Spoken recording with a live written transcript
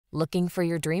Looking for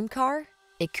your dream car?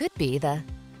 It could be the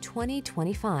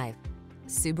 2025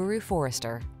 Subaru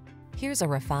Forester. Here's a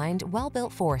refined,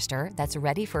 well-built Forester that's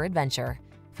ready for adventure.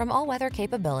 From all-weather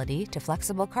capability to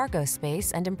flexible cargo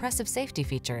space and impressive safety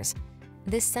features,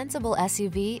 this sensible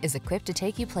SUV is equipped to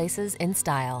take you places in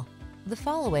style. The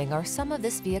following are some of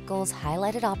this vehicle's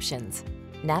highlighted options: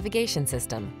 navigation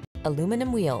system,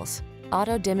 aluminum wheels,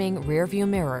 auto-dimming rear-view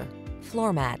mirror,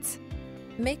 floor mats.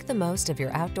 Make the most of your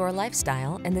outdoor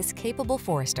lifestyle in this capable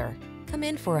Forester. Come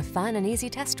in for a fun and easy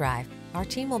test drive. Our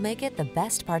team will make it the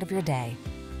best part of your day.